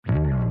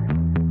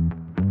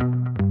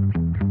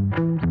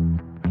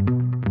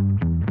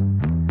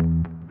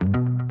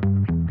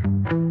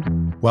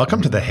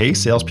Welcome to the Hey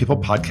Salespeople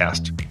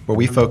podcast, where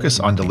we focus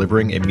on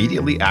delivering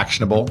immediately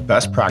actionable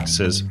best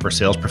practices for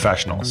sales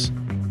professionals.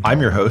 I'm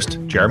your host,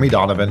 Jeremy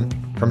Donovan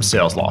from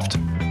SalesLoft.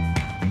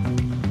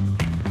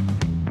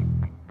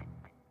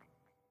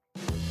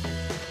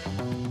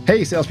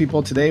 Hey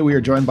salespeople, today we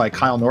are joined by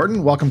Kyle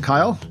Norton. Welcome,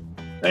 Kyle.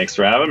 Thanks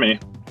for having me.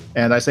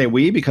 And I say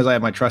we because I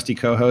have my trusty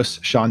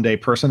co-host, Sean Day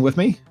Person, with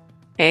me.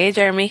 Hey,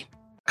 Jeremy.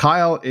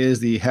 Kyle is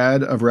the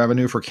head of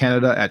revenue for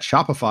Canada at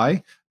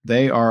Shopify.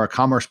 They are a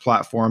commerce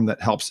platform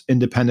that helps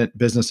independent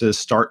businesses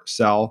start,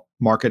 sell,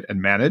 market,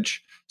 and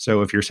manage.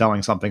 So if you're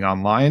selling something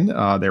online,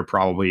 they're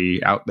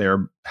probably out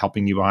there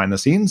helping you behind the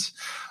scenes.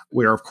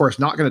 We're, of course,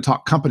 not going to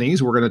talk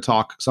companies. We're going to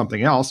talk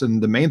something else.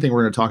 And the main thing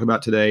we're going to talk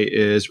about today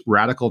is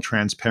radical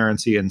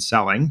transparency in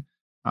selling.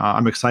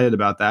 I'm excited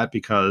about that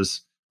because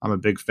I'm a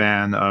big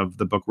fan of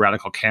the book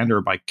Radical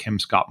Candor by Kim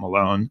Scott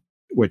Malone,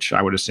 which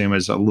I would assume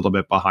is a little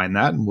bit behind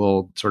that. And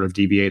we'll sort of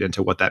deviate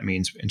into what that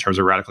means in terms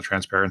of radical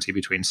transparency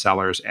between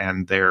sellers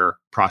and their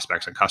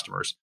prospects and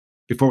customers.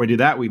 Before we do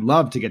that, we'd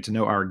love to get to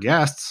know our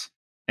guests.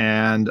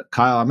 And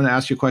Kyle, I'm going to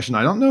ask you a question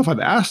I don't know if I've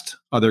asked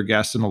other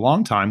guests in a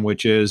long time,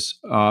 which is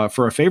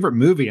for a favorite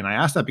movie. And I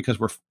ask that because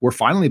we're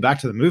finally back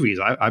to the movies.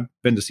 I've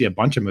been to see a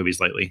bunch of movies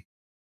lately.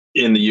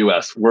 In the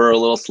US, we're a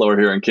little slower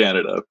here in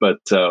Canada, but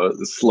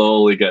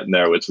slowly getting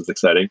there, which is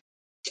exciting.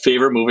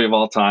 Favorite movie of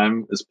all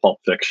time is Pulp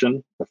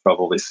Fiction. I've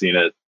probably seen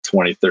it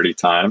 20, 30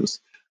 times.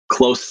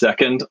 Close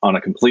second on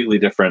a completely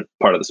different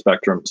part of the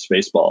spectrum,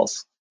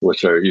 Spaceballs,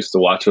 which I used to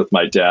watch with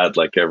my dad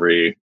like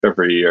every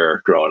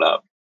year growing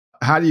up.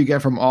 How do you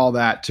get from all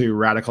that to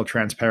radical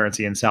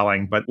transparency in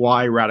selling? But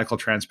why radical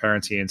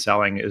transparency in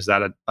selling? Is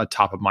that a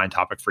top of mind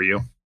topic for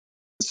you?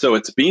 So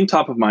it's been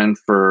top of mind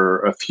for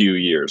a few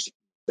years.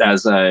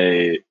 As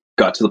I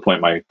got to the point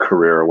in my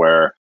career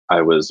where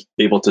I was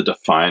able to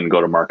define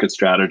go-to-market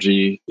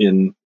strategy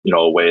in,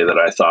 a way that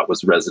I thought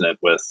was resonant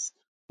with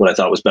what I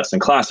thought was best in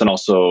class, and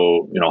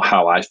also,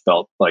 how I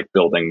felt like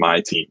building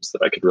my teams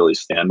that I could really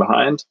stand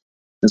behind.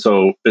 And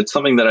so it's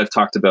something that I've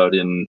talked about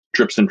in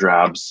drips and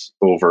drabs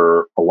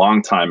over a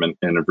long time and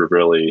have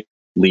really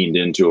leaned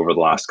into over the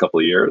last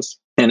couple of years.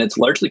 And it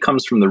largely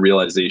comes from the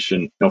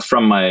realization,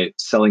 from my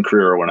selling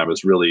career when I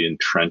was really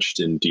entrenched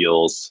in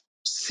deals,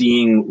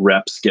 seeing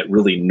reps get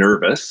really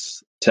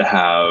nervous to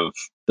have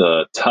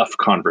the tough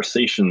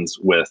conversations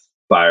with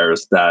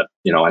buyers that,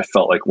 I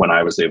felt like when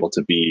I was able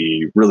to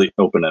be really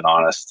open and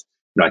honest,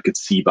 I could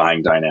see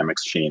buying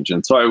dynamics change.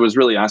 And so I was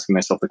really asking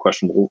myself the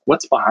question, well,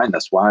 what's behind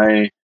this?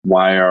 Why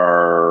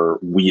are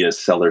we as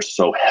sellers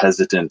so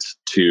hesitant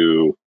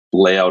to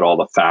lay out all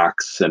the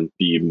facts and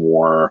be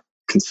more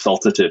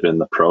consultative in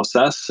the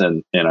process?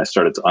 And I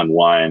started to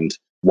unwind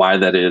why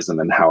that is, and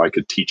then how I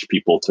could teach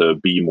people to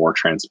be more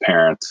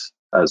transparent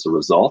as a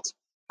result.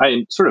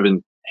 I sort of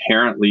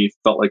inherently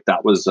felt like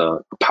that was a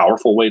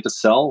powerful way to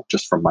sell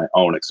just from my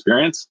own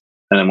experience.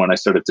 And then when I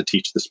started to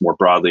teach this more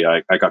broadly,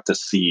 I got to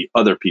see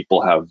other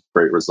people have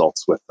great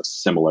results with a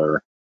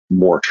similar,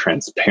 more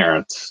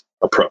transparent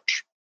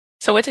approach.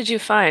 So what did you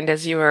find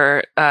as you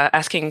were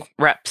asking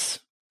reps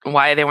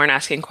why they weren't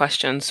asking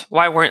questions?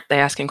 Why weren't they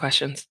asking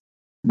questions?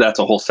 That's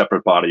a whole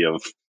separate body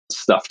of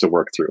stuff to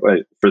work through.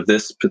 For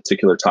this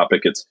particular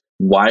topic, it's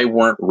why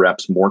weren't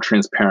reps more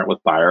transparent with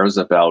buyers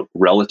about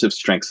relative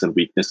strengths and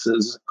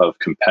weaknesses of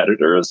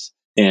competitors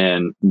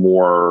and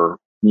more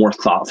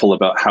thoughtful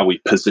about how we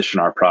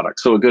position our product.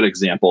 So a good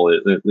example,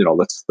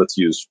 let's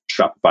use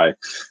Shopify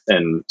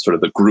and sort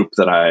of the group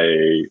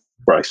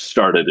where I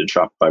started in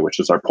Shopify, which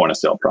is our point of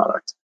sale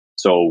product.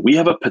 So we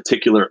have a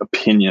particular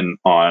opinion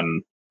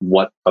on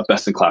what a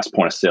best-in-class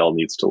point of sale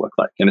needs to look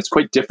like. And it's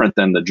quite different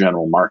than the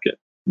general market.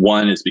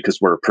 One is because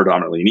we're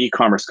predominantly an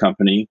e-commerce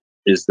company,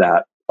 is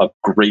that a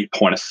great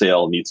point of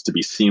sale needs to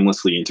be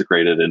seamlessly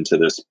integrated into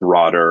this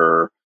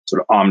broader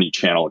sort of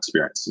omni-channel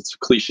experience. It's a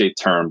cliche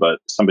term, but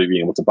somebody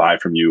being able to buy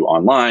from you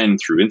online,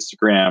 through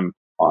Instagram,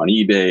 on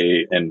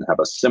eBay, and have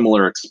a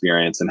similar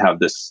experience and have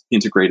this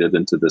integrated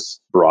into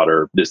this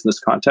broader business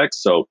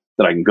context so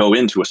that I can go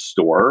into a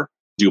store,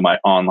 do my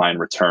online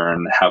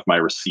return, have my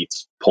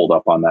receipts pulled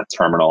up on that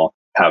terminal,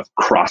 have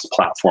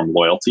cross-platform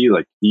loyalty.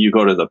 Like you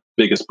go to the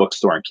biggest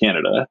bookstore in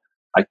Canada,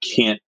 I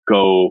can't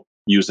go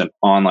use an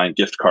online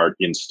gift card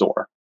in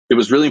store. It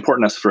was really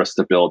important for us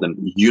to build a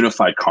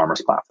unified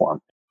commerce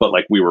platform, but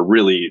we were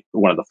really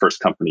one of the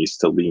first companies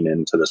to lean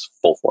into this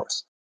full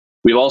force.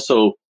 We've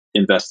also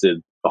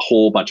invested a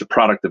whole bunch of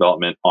product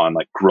development on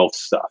growth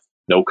stuff.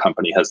 No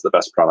company has the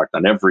best product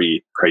on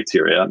every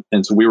criteria.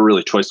 And so we were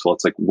really choiceful.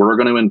 It's we're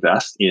going to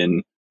invest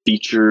in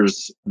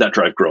features that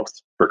drive growth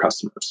for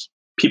customers.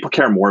 People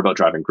care more about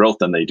driving growth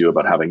than they do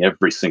about having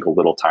every single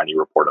little tiny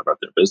report about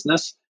their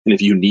business. And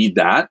if you need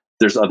that,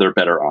 there's other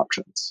better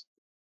options.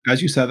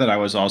 As you said that, I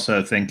was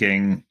also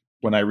thinking,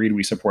 when I read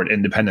we support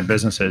independent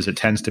businesses, it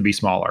tends to be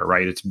smaller,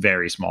 right? It's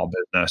very small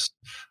business.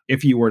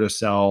 If you were to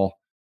sell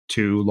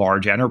to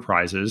large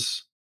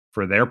enterprises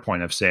for their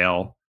point of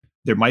sale,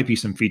 there might be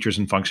some features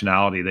and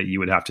functionality that you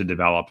would have to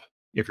develop.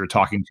 If you're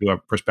talking to a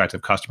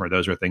prospective customer,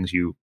 those are things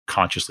you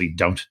consciously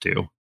don't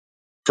do.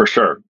 For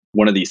sure.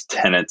 one of these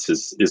tenets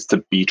is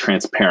to be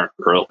transparent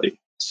early.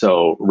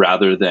 So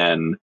rather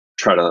than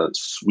try to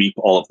sweep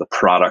all of the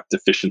product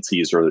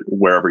deficiencies or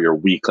wherever you're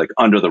weak, like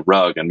under the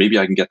rug, and maybe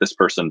I can get this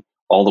person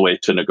all the way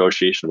to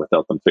negotiation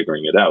without them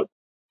figuring it out.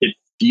 It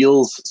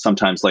feels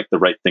sometimes like the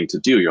right thing to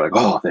do. You're like,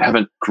 oh, they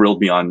haven't grilled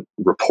me on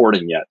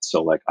reporting yet,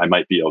 so like I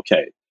might be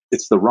okay.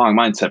 It's the wrong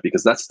mindset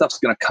because that stuff's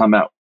going to come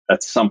out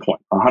at some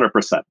point,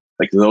 100%.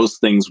 Like those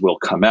things will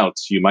come out.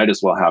 So you might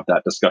as well have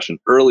that discussion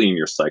early in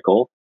your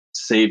cycle,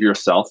 save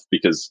yourself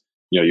because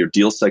your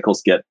deal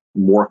cycles get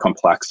more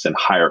complex and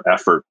higher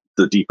effort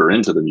the deeper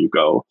into them you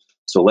go.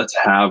 So let's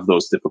have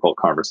those difficult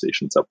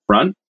conversations up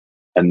front,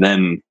 and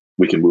then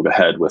we can move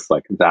ahead with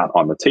like that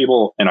on the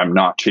table. And I'm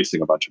not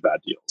chasing a bunch of bad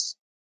deals.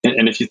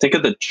 And if you think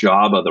of the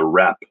job of the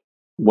rep,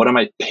 what am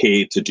I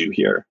paid to do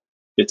here?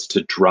 It's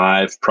to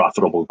drive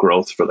profitable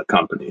growth for the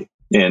company.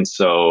 And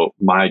so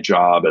my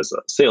job as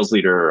a sales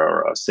leader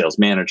or a sales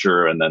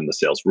manager, and then the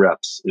sales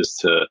reps, is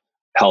to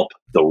help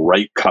the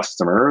right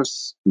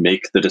customers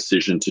make the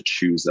decision to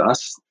choose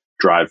us,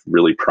 drive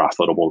really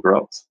profitable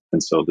growth.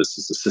 And so this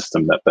is a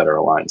system that better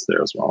aligns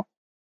there as well.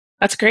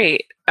 That's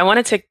great. I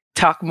wanted to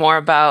talk more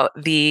about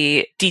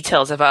the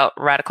details about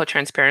radical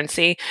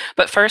transparency.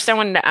 But first, I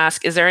wanted to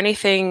ask, is there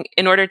anything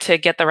in order to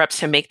get the reps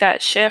to make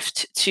that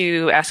shift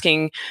to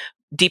asking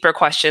deeper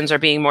questions or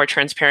being more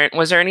transparent?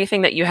 Was there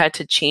anything that you had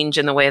to change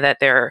in the way that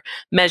they're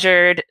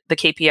measured, the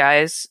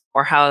KPIs,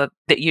 or how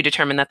that you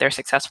determine that they're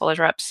successful as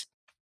reps?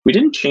 We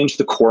didn't change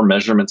the core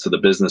measurements of the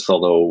business,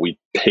 although we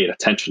paid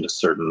attention to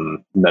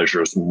certain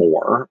measures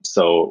more.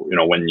 So,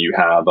 when you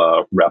have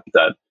a rep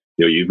that,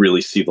 you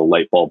really see the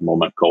light bulb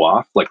moment go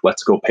off, like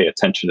let's go pay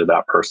attention to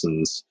that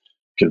person's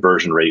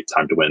conversion rate,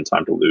 time to win,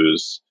 time to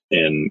lose,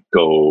 and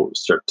go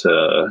start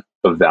to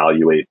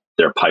evaluate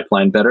their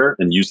pipeline better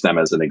and use them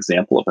as an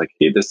example of like,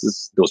 hey, this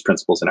is those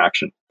principles in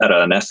action. At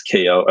an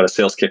SKO, at a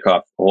sales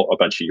kickoff a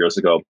bunch of years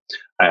ago,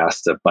 I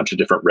asked a bunch of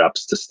different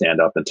reps to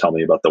stand up and tell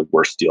me about the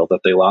worst deal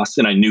that they lost.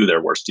 And I knew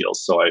their worst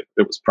deals, so it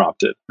was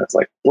prompted. It's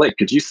like, Blake,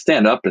 could you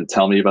stand up and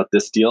tell me about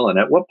this deal? And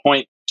at what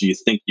point do you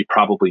think you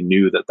probably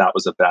knew that that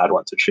was a bad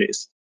one to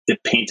chase?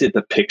 It painted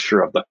the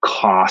picture of the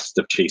cost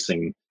of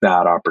chasing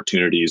bad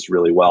opportunities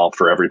really well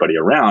for everybody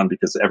around,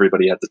 because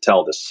everybody had to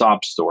tell this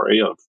sob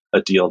story of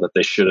a deal that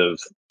they should have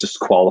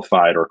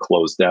disqualified or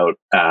closed out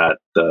at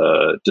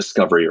the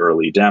discovery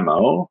early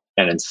demo.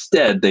 And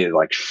instead, they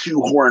like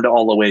shoehorned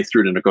all the way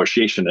through to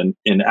negotiation.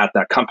 And at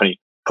that company,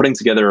 putting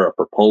together a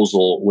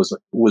proposal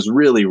was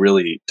really,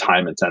 really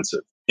time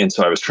intensive. And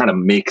so I was trying to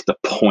make the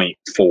point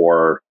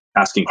for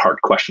asking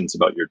hard questions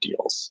about your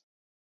deals.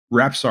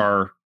 Reps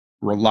are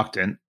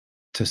reluctant,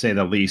 to say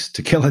the least,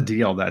 to kill a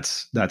deal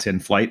that's in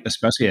flight,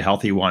 especially a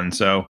healthy one.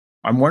 So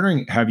I'm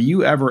wondering, have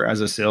you ever, as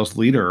a sales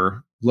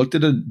leader, looked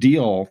at a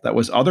deal that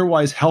was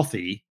otherwise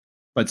healthy,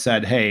 but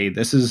said, hey,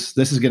 this is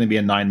going to be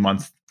a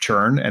 9-month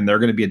churn and they're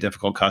going to be a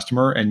difficult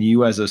customer, and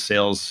you as a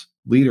sales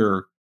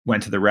leader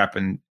went to the rep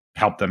and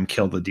helped them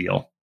kill the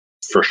deal?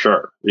 For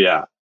sure.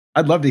 Yeah.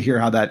 I'd love to hear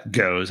how that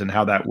goes and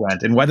how that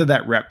went and whether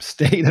that rep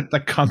stayed at the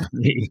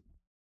company.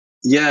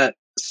 Yeah.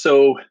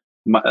 So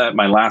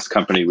my last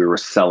company, we were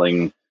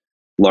selling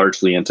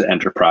largely into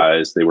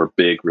enterprise. They were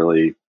big,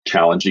 really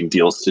challenging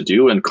deals to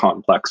do and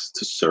complex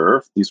to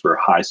serve. These were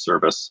high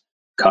service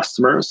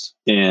customers.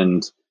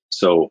 And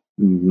so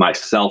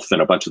myself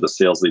and a bunch of the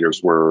sales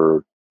leaders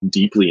were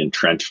deeply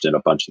entrenched in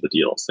a bunch of the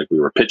deals. Like we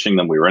were pitching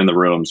them, we were in the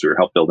rooms, we were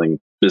help building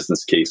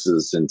business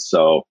cases. And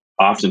so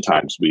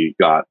oftentimes we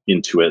got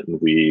into it and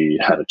we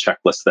had a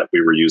checklist that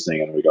we were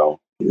using and we go,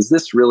 is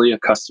this really a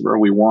customer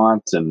we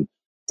want? And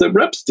the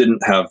reps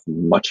didn't have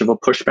much of a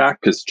pushback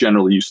because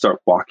generally you start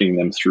walking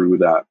them through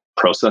that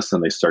process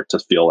and they start to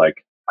feel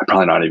like, I'm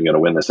probably not even going to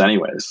win this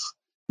anyways.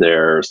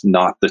 There's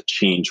not the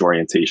change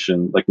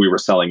orientation. Like we were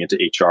selling into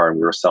HR and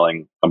we were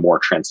selling a more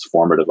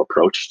transformative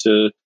approach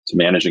to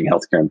managing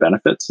healthcare and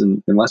benefits.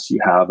 And unless you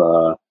have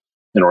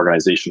an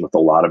organization with a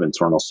lot of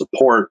internal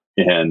support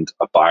and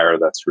a buyer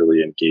that's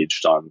really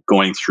engaged on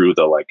going through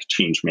the like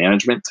change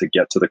management to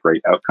get to the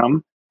great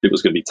outcome, it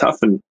was going to be tough.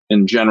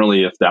 And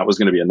generally, if that was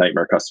going to be a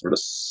nightmare customer to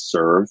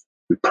serve,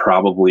 we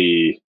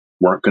probably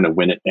weren't going to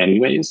win it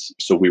anyways.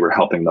 So we were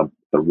helping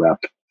the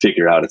rep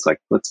figure out, it's like,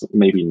 let's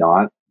maybe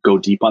not go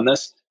deep on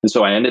this. And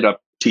so I ended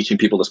up teaching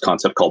people this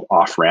concept called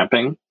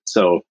off-ramping.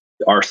 So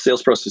our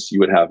sales process, you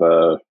would have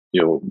a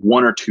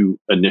one or two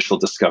initial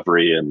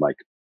discovery and like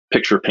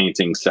picture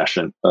painting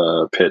session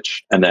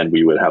pitch. And then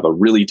we would have a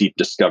really deep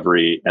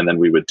discovery. And then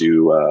we would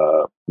do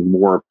a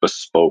more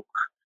bespoke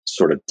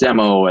sort of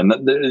demo. And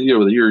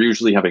you're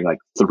usually having like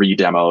 3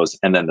 demos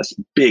and then this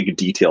big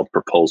detailed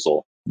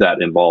proposal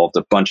that involved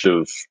a bunch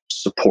of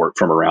support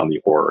from around the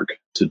org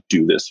to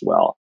do this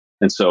well.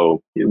 And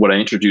so what I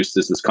introduced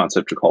is this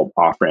concept called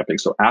off-ramping.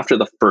 So after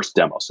the first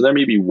demo, so there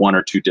may be 1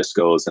 or 2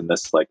 discos in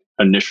this like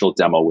initial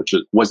demo, which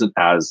wasn't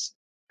as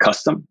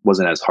custom,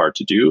 wasn't as hard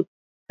to do.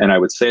 And I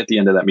would say at the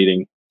end of that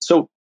meeting,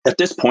 so at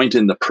this point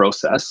in the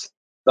process,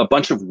 a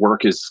bunch of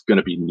work is going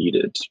to be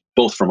needed,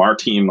 both from our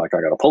team, like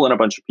I got to pull in a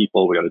bunch of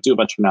people, we got to do a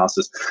bunch of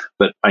analysis,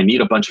 but I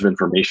need a bunch of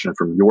information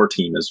from your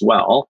team as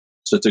well.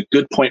 So it's a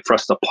good point for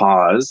us to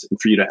pause and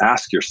for you to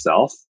ask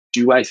yourself,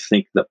 do I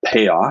think the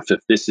payoff, if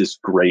this is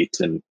great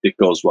and it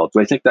goes well, do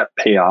I think that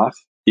payoff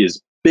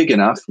is big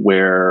enough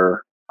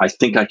where I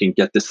think I can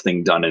get this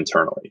thing done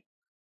internally?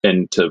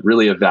 And to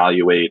really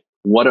evaluate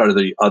what are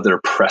the other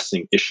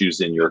pressing issues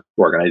in your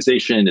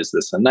organization? Is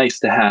this a nice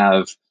to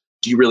have?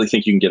 Do you really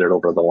think you can get it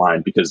over the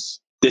line? Because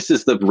this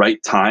is the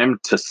right time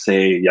to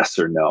say yes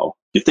or no.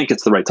 You think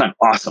it's the right time?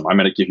 Awesome. I'm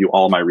going to give you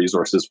all my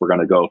resources. We're going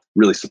to go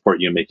really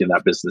support you in making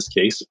that business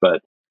case.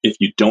 But if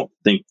you don't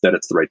think that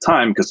it's the right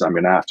time, because I'm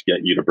going to have to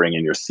get you to bring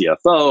in your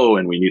CFO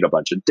and we need a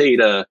bunch of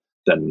data,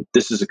 then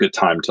this is a good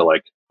time to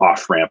like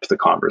off ramp the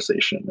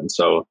conversation. And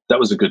so that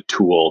was a good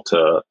tool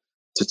to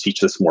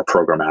teach this more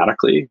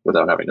programmatically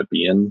without having to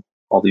be in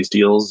all these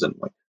deals and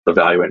like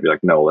evaluate and be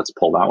like, no, let's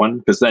pull that one.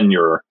 Because then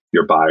your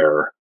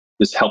buyer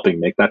is helping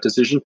make that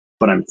decision.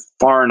 But I'm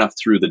far enough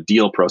through the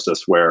deal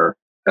process where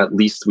at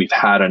least we've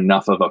had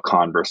enough of a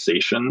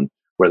conversation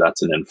where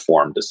that's an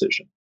informed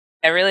decision.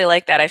 I really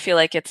like that. I feel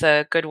like it's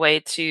a good way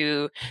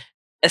to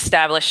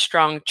establish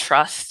strong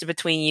trust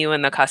between you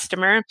and the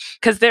customer,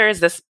 because there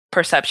is this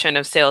perception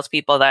of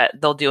salespeople that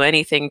they'll do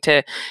anything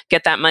to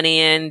get that money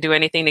in, do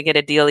anything to get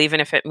a deal, even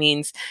if it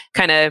means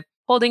kind of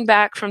holding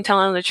back from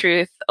telling the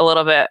truth a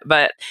little bit.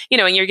 But,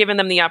 and you're giving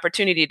them the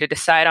opportunity to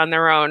decide on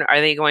their own,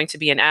 are they going to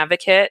be an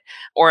advocate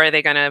or are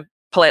they going to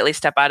politely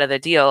step out of the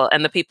deal?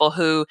 And the people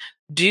who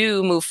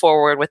do move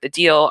forward with the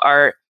deal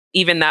are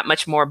even that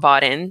much more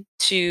bought in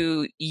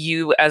to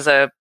you as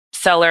a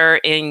seller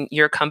in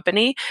your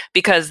company,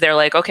 because they're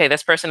like, okay,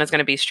 this person is going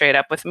to be straight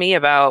up with me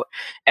about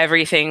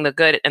everything, the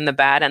good and the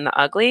bad and the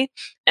ugly.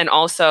 And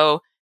also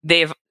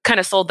they've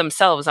kind of sold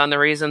themselves on the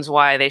reasons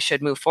why they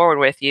should move forward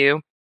with you.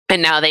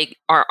 And now they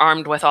are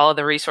armed with all of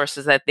the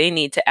resources that they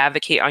need to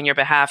advocate on your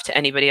behalf to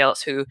anybody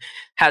else who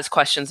has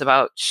questions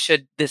about,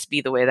 should this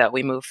be the way that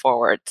we move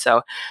forward?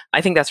 So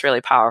I think that's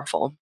really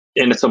powerful.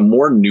 And it's a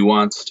more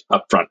nuanced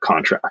upfront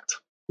contract.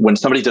 When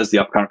somebody does the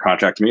upfront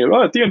contract to me,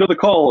 at the end of the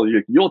call,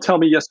 you'll tell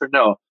me yes or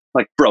no.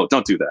 Like, bro,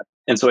 don't do that.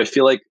 And so I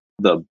feel like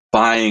the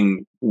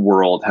buying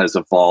world has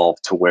evolved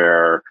to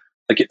where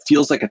like it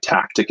feels like a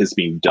tactic is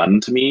being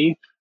done to me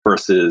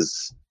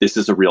versus this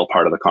is a real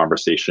part of the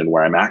conversation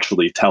where I'm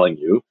actually telling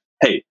you,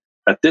 hey,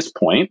 at this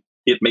point,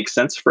 it makes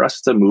sense for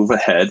us to move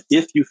ahead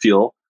if you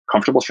feel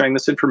comfortable sharing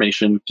this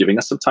information, giving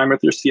us some time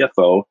with your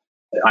CFO.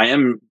 I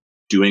am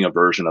doing a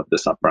version of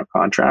this upfront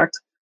contract,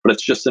 but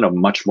it's just in a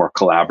much more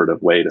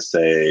collaborative way to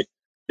say,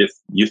 if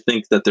you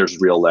think that there's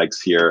real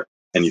legs here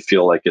and you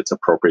feel like it's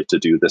appropriate to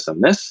do this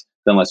and this,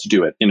 then let's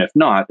do it. And if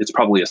not, it's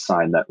probably a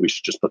sign that we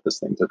should just put this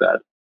thing to bed.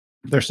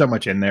 There's so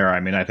much in there.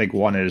 I mean, I think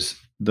one is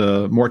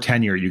the more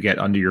tenure you get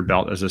under your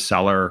belt as a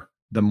seller,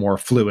 the more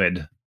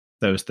fluid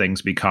those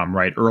things become,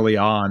 right? Early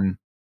on,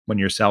 when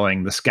you're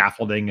selling, the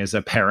scaffolding is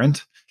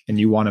apparent, and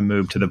you want to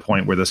move to the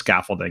point where the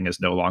scaffolding is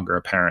no longer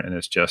apparent and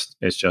it's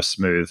just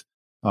smooth.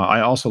 I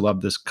also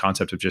love this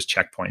concept of just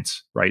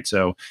checkpoints, right?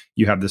 So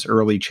you have this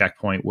early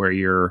checkpoint where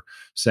you're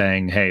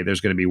saying, hey,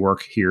 there's going to be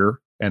work here.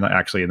 And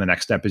actually, the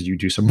next step is you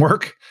do some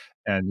work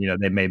and,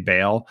 they may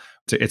bail.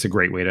 It's a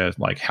great way to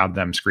like have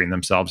them screen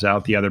themselves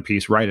out. The other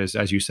piece, right, is,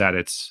 as you said,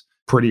 it's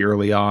pretty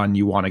early on.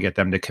 You want to get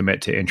them to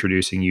commit to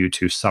introducing you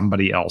to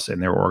somebody else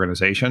in their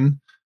organization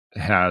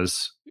that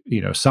has,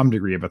 some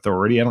degree of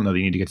authority. I don't know that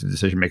you need to get to the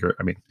decision maker.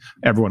 I mean,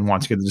 everyone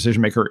wants to get the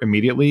decision maker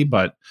immediately,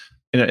 but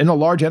in a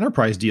large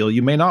enterprise deal,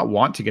 you may not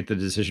want to get the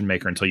decision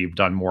maker until you've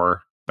done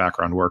more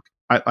background work.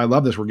 I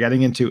love this. We're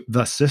getting into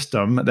the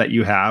system that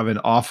you have, and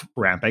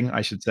off-ramping,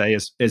 I should say,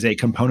 is a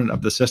component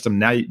of the system.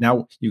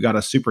 Now you got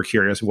us super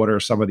curious. What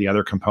are some of the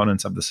other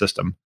components of the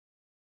system?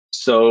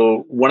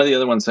 So one of the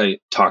other ones I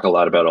talk a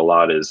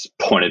lot is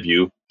point of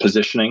view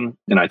positioning.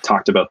 And I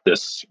talked about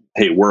this,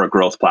 hey, we're a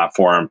growth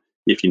platform.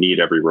 If you need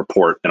every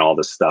report and all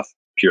this stuff,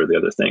 here are the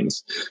other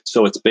things.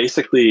 So it's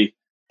basically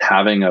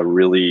having a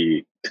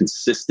really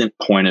consistent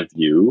point of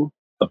view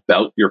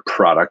about your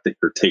product that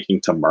you're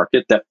taking to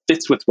market that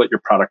fits with what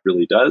your product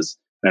really does.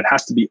 And it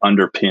has to be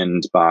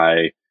underpinned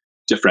by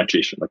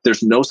differentiation. Like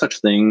there's no such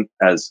thing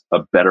as a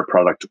better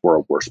product or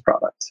a worse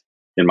product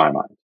in my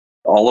mind.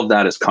 All of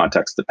that is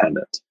context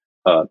dependent.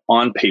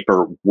 On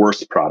paper,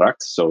 worse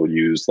product. So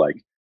use like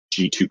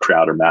G2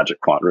 Crowd or Magic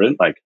Quadrant.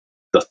 Like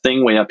the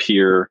thing way up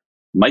here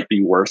might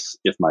be worse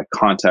if my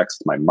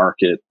context, my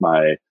market,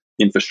 my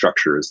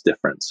infrastructure is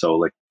different. So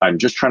like I'm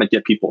just trying to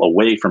get people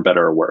away from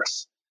better or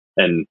worse.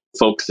 And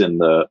folks in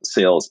the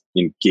sales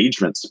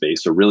engagement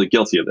space are really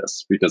guilty of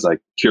this because I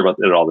hear about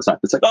it all the time.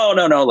 It's like, oh,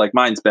 no, like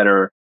mine's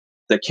better.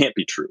 That can't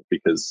be true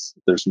because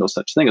there's no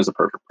such thing as a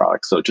perfect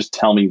product. So just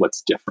tell me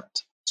what's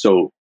different.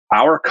 So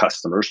our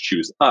customers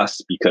choose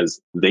us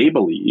because they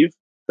believe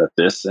that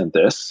this and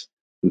this,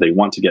 they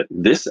want to get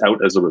this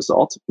out as a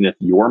result. And if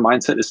your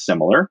mindset is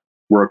similar,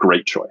 we're a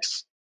great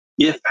choice.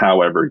 If,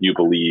 however, you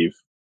believe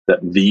that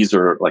these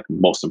are like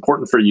most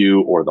important for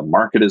you or the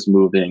market is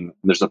moving,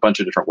 there's a bunch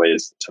of different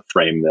ways to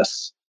frame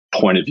this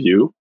point of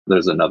view.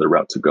 there's another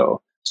route to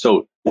go.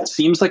 So it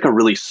seems like a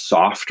really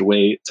soft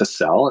way to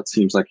sell. It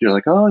seems like you're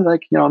like, oh,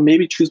 like,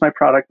 maybe choose my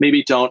product,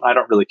 maybe don't. I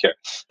don't really care.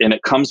 And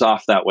it comes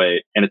off that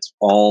way. And it's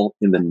all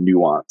in the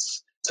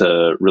nuance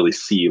to really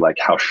see like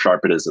how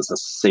sharp it is as a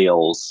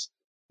sales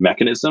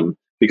mechanism.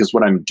 Because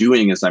what I'm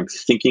doing is I'm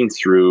thinking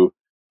through,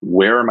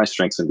 where are my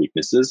strengths and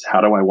weaknesses?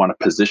 How do I want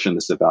to position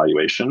this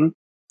evaluation?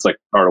 It's like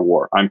Art of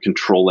War. I'm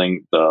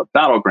controlling the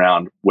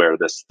battleground where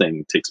this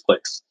thing takes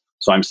place.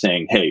 So I'm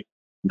saying, hey,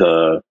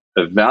 the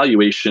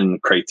evaluation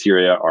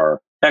criteria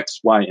are X,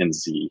 Y, and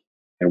Z.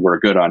 And we're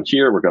good on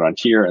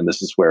here, and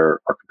this is where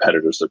our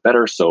competitors are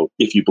better. So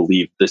if you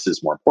believe this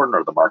is more important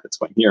or the market's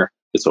going here,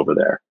 it's over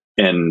there.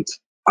 And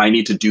I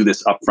need to do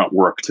this upfront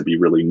work to be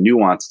really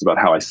nuanced about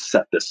how I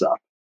set this up.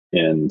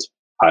 And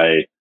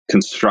I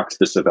construct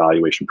this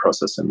evaluation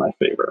process in my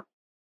favor.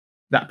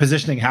 That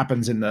positioning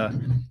happens in the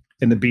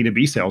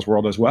B2B sales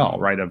world as well,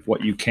 right? Of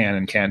what you can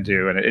and can't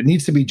do. And it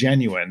needs to be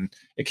genuine.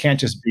 It can't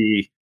just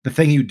be, the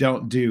thing you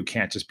don't do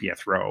can't just be a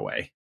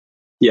throwaway.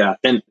 Yeah.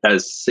 And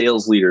as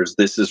sales leaders,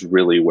 this is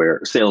really where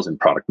sales and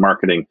product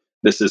marketing,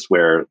 this is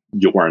where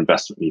your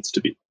investment needs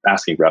to be.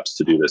 Asking reps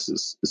to do this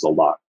is a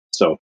lot.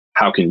 So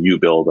how can you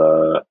build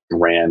a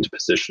brand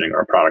positioning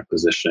or a product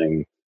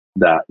positioning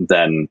that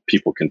then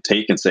people can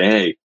take and say,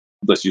 hey,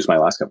 let's use my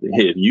last company.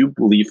 Hey, if you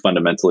believe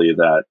fundamentally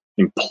that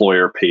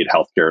employer paid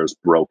healthcare is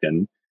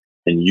broken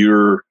and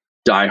you're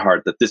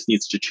diehard that this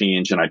needs to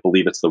change, and I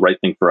believe it's the right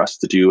thing for us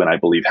to do, and I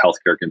believe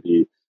healthcare can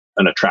be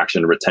an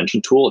attraction and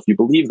retention tool. If you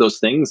believe those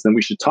things, then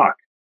we should talk,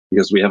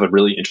 because we have a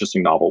really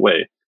interesting novel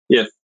way.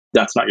 If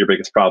that's not your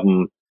biggest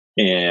problem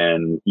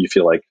and you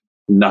feel like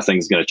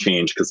nothing's going to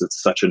change because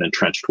it's such an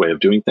entrenched way of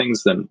doing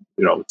things, then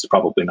it's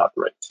probably not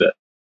the right fit.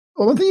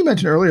 Well, one thing you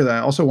mentioned earlier that I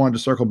also wanted to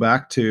circle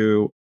back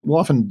to, we'll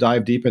often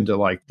dive deep into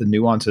like the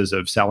nuances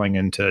of selling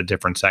into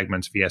different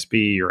segments,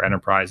 VSB or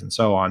enterprise and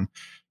so on.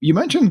 You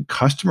mentioned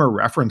customer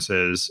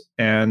references,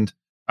 and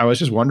I was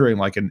just wondering,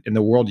 like in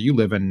the world you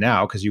live in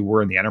now, because you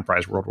were in the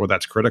enterprise world where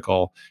that's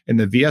critical, in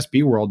the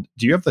VSB world,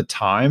 do you have the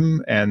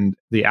time and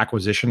the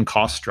acquisition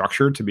cost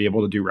structure to be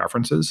able to do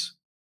references?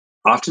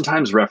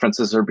 Oftentimes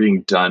references are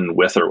being done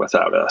with or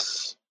without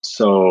us.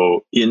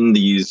 So in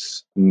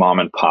these mom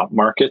and pop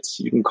markets,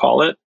 you can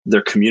call it,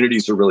 their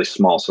communities are really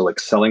small. So like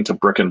selling to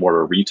brick and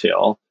mortar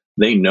retail,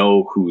 they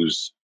know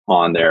who's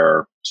on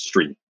their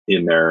street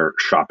in their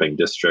shopping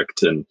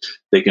district, and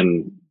they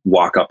can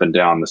walk up and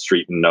down the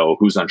street and know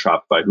who's on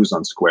Shopify, who's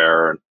on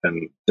Square,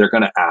 and they're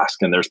going to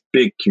ask. And there's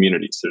big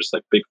communities. There's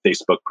like big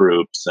Facebook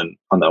groups, and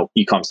on the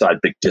e-com side,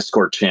 big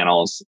Discord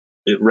channels.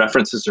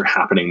 References are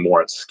happening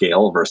more at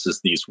scale versus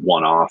these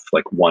one-off,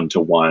 like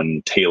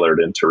one-to-one tailored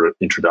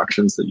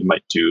introductions that you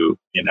might do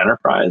in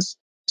enterprise.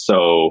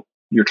 So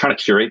you're trying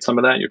to curate some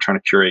of that. You're trying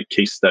to curate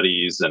case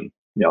studies, and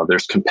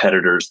there's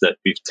competitors that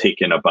we've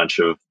taken a bunch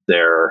of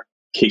their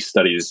case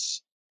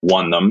studies,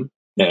 won them,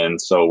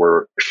 and so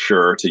we're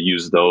sure to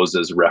use those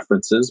as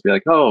references. Be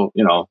like, oh,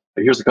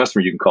 here's a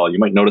customer you can call. You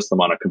might notice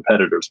them on a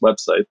competitor's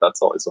website. That's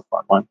always a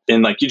fun one.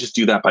 And like you just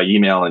do that by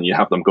email, and you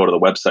have them go to the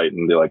website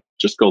and they're like,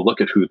 just go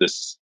look at who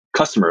this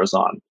customer is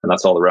on. And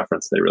that's all the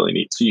reference they really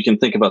need. So you can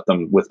think about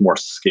them with more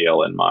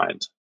scale in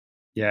mind.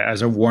 Yeah,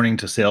 as a warning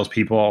to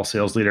salespeople,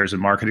 sales leaders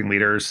and marketing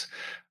leaders,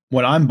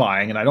 when I'm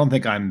buying, and I don't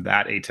think I'm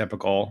that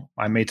atypical,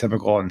 I'm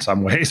atypical in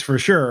some ways for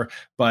sure,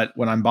 but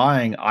when I'm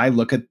buying, I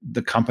look at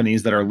the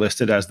companies that are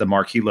listed as the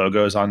marquee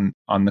logos on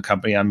the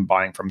company I'm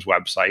buying from's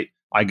website.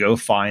 I go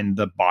find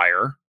the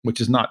buyer,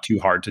 which is not too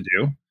hard to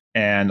do,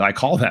 and I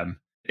call them.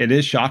 It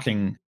is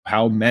shocking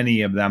how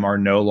many of them are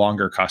no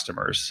longer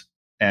customers.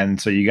 And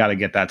so you got to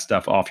get that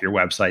stuff off your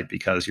website,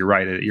 because you're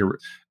right,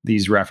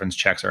 these reference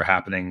checks are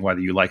happening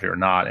whether you like it or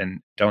not, and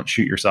don't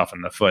shoot yourself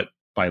in the foot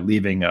by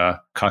leaving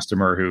a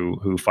customer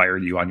who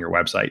fired you on your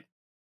website.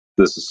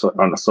 This is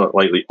on a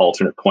slightly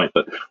alternate point,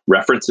 but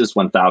references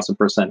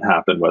 1000%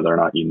 happen whether or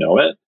not you know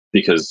it,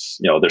 because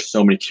there's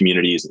so many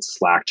communities and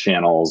Slack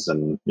channels,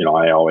 and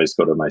I always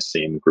go to my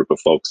same group of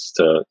folks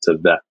to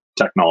vet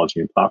technology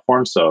and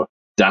platforms. So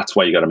that's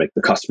why you got to make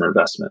the customer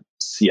investment.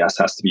 CS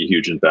has to be a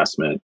huge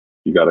investment.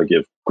 You got to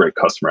give great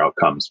customer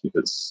outcomes,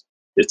 because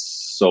it's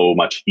so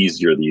much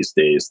easier these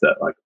days that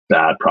like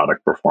bad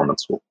product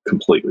performance will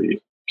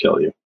completely kill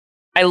you.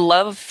 I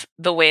love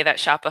the way that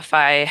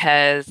Shopify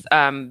has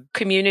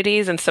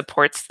communities and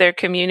supports their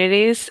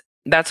communities.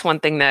 That's one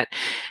thing that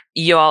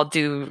you all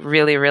do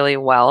really, really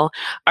well.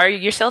 Are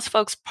your sales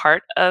folks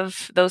part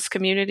of those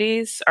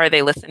communities? Are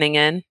they listening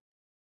in?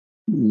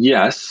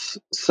 Yes.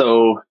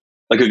 So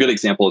like a good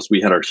example is we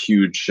had our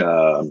huge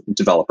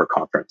developer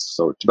conference.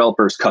 So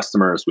developers,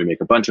 customers, we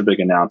make a bunch of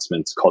big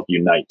announcements called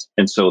Unite.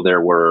 And so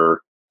there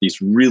were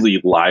these really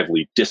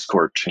lively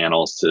Discord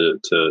channels to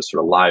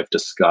sort of live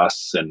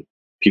discuss, and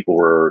people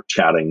were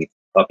chatting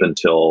up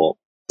until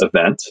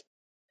event.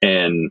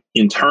 And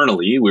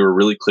internally, we were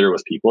really clear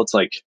with people. It's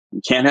like,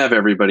 we can't have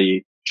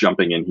everybody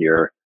jumping in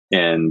here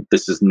And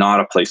this is not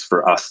a place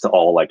for us to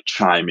all like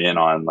chime in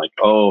on like,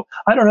 oh,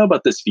 I don't know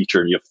about this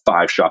feature. And you have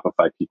 5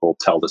 Shopify people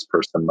tell this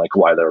person like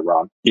why they're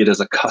wrong. It is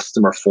a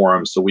customer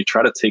forum. So we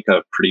try to take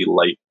a pretty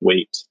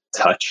lightweight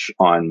touch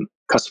on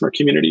customer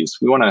communities.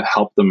 We want to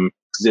help them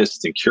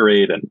exist and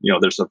curate. And,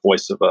 there's a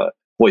voice of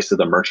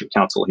the Merchant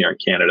Council here in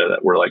Canada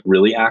that we're like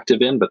really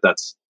active in, but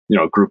that's,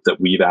 a group that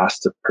we've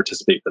asked to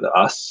participate with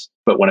us.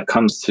 But when it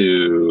comes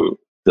to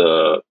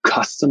the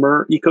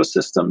customer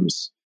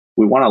ecosystems,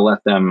 we want to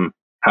let them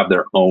have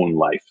their own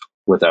life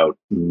without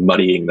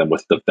muddying them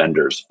with the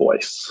vendor's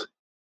voice.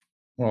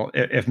 Well,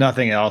 if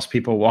nothing else,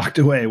 people walked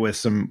away with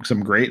some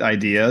great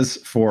ideas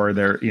for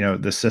their,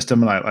 the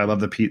system. And I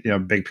love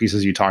the big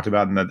pieces you talked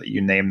about and that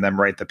you named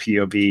them, right? The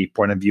POV,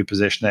 point of view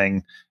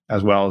positioning,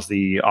 as well as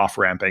the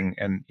off-ramping.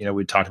 And,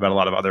 we talked about a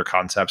lot of other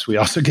concepts. We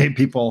also gave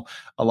people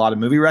a lot of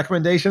movie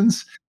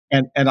recommendations.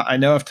 And I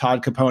know if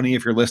Todd Caponi,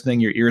 if you're listening,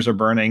 your ears are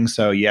burning.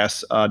 So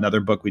yes, another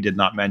book we did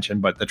not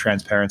mention, but The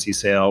Transparency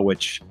Sale,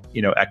 which,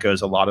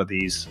 echoes a lot of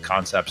these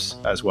concepts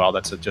as well.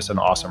 That's just an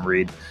awesome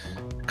read.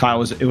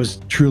 Kyle, it was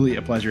truly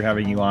a pleasure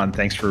having you on.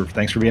 Thanks for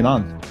being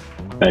on.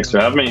 Thanks for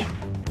having me.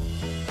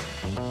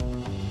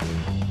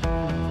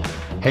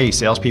 Hey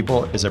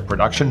Salespeople is a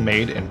production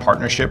made in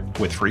partnership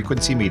with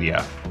Frequency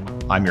Media.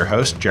 I'm your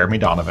host, Jeremy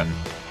Donovan.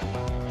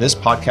 This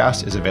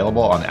podcast is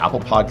available on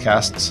Apple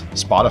Podcasts,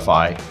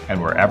 Spotify,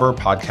 and wherever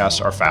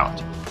podcasts are found.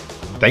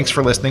 Thanks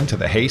for listening to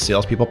the Hey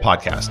Salespeople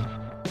podcast.